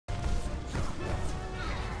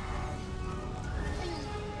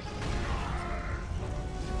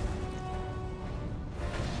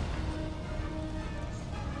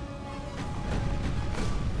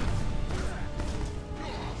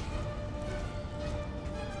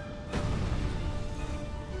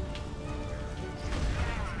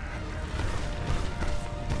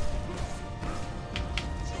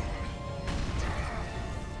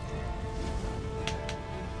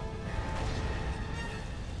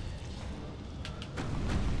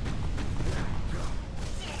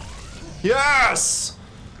Yes!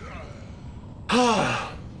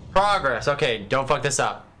 Progress. Okay, don't fuck this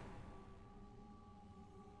up.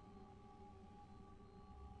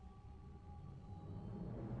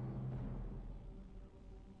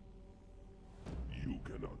 You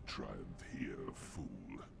cannot triumph here, fool.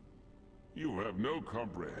 You have no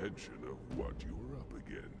comprehension of what you are up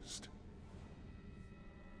against.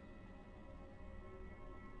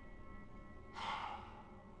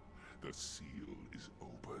 The seal is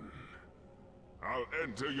open. I'll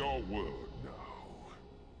enter your world now.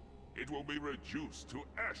 It will be reduced to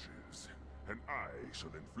ashes, and I shall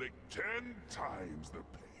inflict 10 times the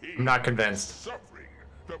pain I'm not convinced. and suffering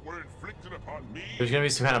that were inflicted upon me. There's gonna be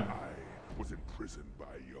some kind of I was imprisoned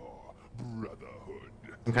by your brotherhood.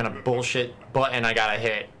 some kind of bullshit button I gotta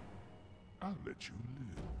hit. I'll let you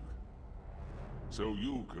live, so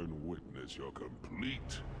you can witness your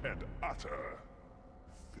complete and utter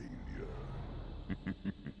failure.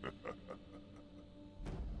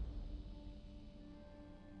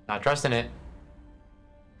 Not trusting it.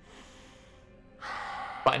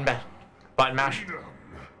 Button back. Button mash. Freedom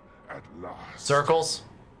at last. Circles.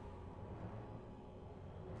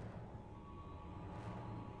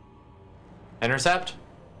 Intercept.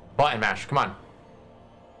 Button mash. Come on.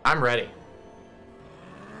 I'm ready.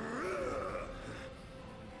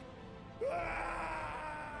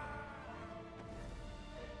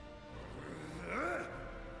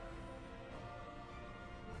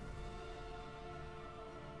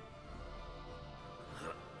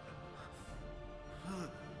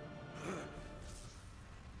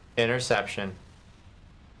 Interception.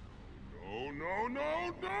 No, no,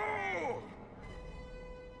 no, no!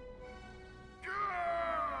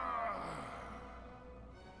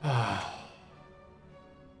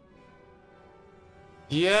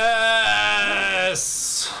 Yes!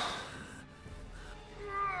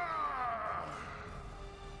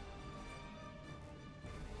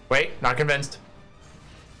 Wait, not convinced.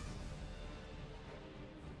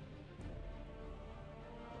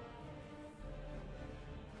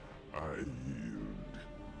 I yield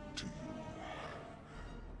to you.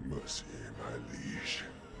 Mercy, my liege.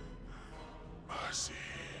 Mercy.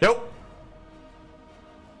 Nope.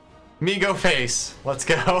 Me go face. Let's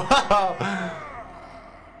go.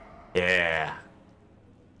 Yeah.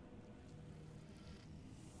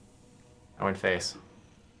 I went face.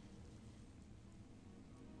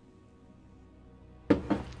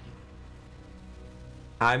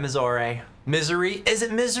 Hi, Missouri. Misery? Is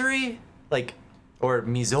it misery? Like, or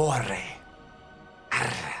Missouri?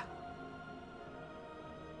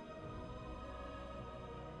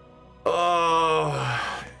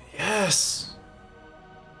 Oh, yes.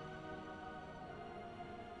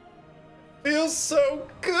 Feels so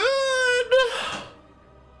good.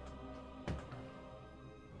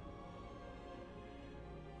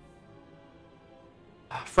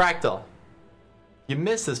 Fractal. You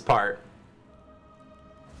missed this part.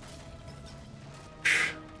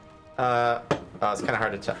 Oh, it's kind of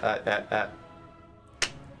hard to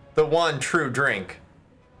the one true drink.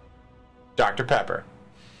 Dr. Pepper.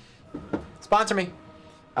 Sponsor me.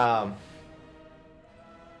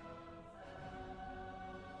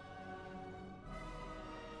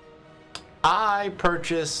 I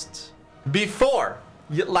purchased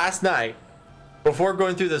last night, before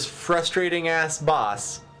going through this frustrating ass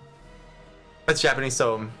boss. That's Japanese,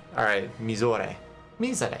 so alright, Mizore.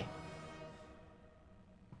 Mizore.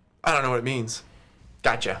 I don't know what it means.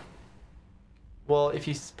 Gotcha. Well, if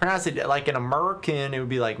you pronounce it like an American, it would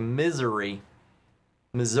be like misery.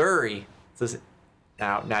 Missouri.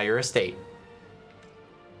 Now you're a state.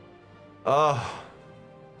 Oh.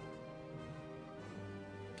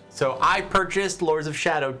 So I purchased Lords of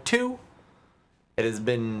Shadow 2. It has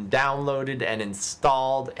been downloaded and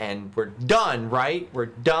installed, and we're done, right? We're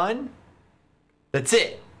done. That's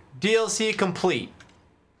it. DLC complete.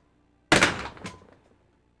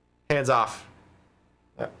 Hands off.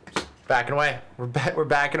 Backing away. We're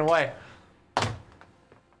backing away.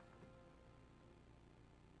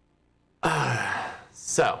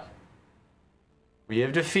 So, we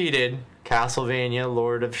have defeated Castlevania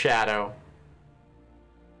Lord of Shadow.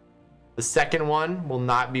 The second one will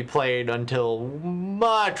not be played until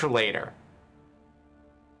much later.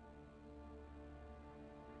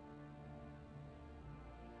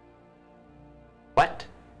 What?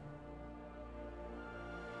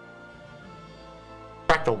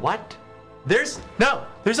 Fractal what? There's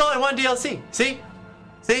only one DLC. See?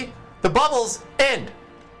 See? The bubbles end.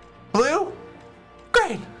 Blue?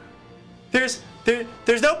 Great. There's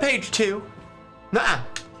no page 2. Nuh-uh.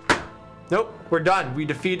 Nope, we're done. We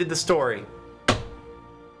defeated the story.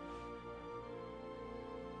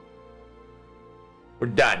 We're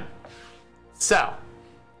done. So,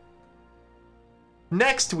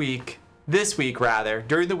 next week, this week rather,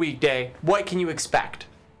 during the weekday, what can you expect?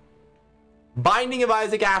 Binding of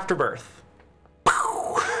Isaac Afterbirth.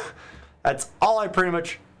 That's all I pretty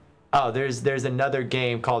much... Oh, there's another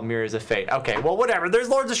game called Mirrors of Fate. Okay, well, whatever. There's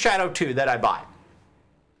Lords of Shadow 2 that I bought.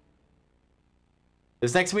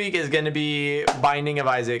 This next week is going to be Binding of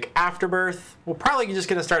Isaac Afterbirth. We're probably just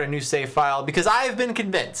going to start a new save file because I've been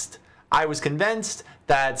convinced. I was convinced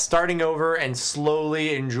that starting over and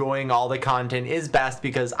slowly enjoying all the content is best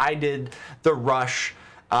because I did the rush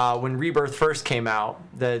when Rebirth first came out.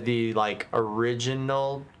 The like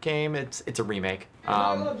original game. It's a remake.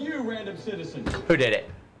 I love you, random citizens. Who did it?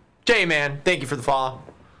 J-Man, thank you for the follow.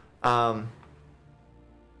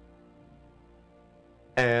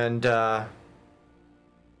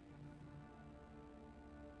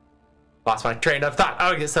 Lost my train of thought.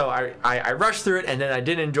 Okay, so I rushed through it and then I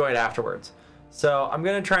didn't enjoy it afterwards. So I'm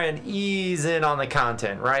gonna try and ease in on the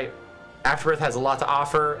content, right? Afterbirth has a lot to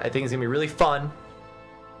offer. I think it's gonna be really fun.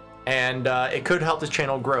 And it could help this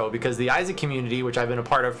channel grow because the Isaac community, which I've been a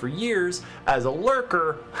part of for years as a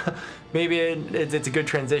lurker, maybe it's a good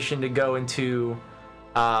transition to go into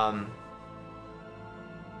as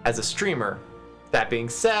a streamer. That being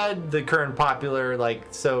said, the current popular,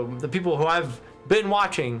 so the people who I've been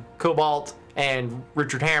watching, Cobalt and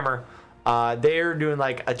Richard Hammer, they're doing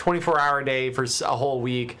like a 24-hour day for a whole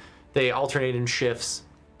week. They alternate in shifts.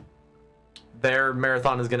 Their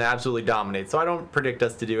marathon is going to absolutely dominate. So I don't predict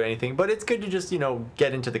us to do anything, but it's good to just,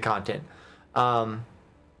 get into the content. Once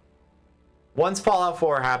Fallout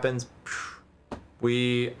 4 happens,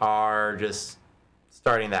 we are just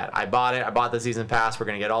starting that. I bought it. I bought the season pass. We're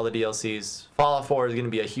going to get all the DLCs. Fallout 4 is going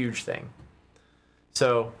to be a huge thing.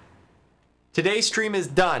 So today's stream is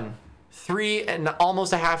done. 3 and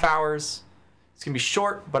almost a half hours. It's going to be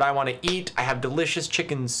short, but I want to eat. I have delicious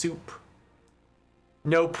chicken soup.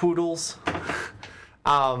 No poodles.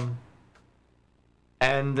 And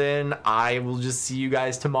then I will just see you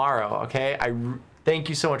guys tomorrow, okay? Thank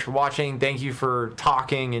you so much for watching. Thank you for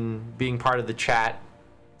talking and being part of the chat.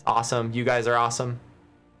 It's awesome. You guys are awesome.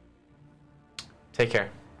 Take care.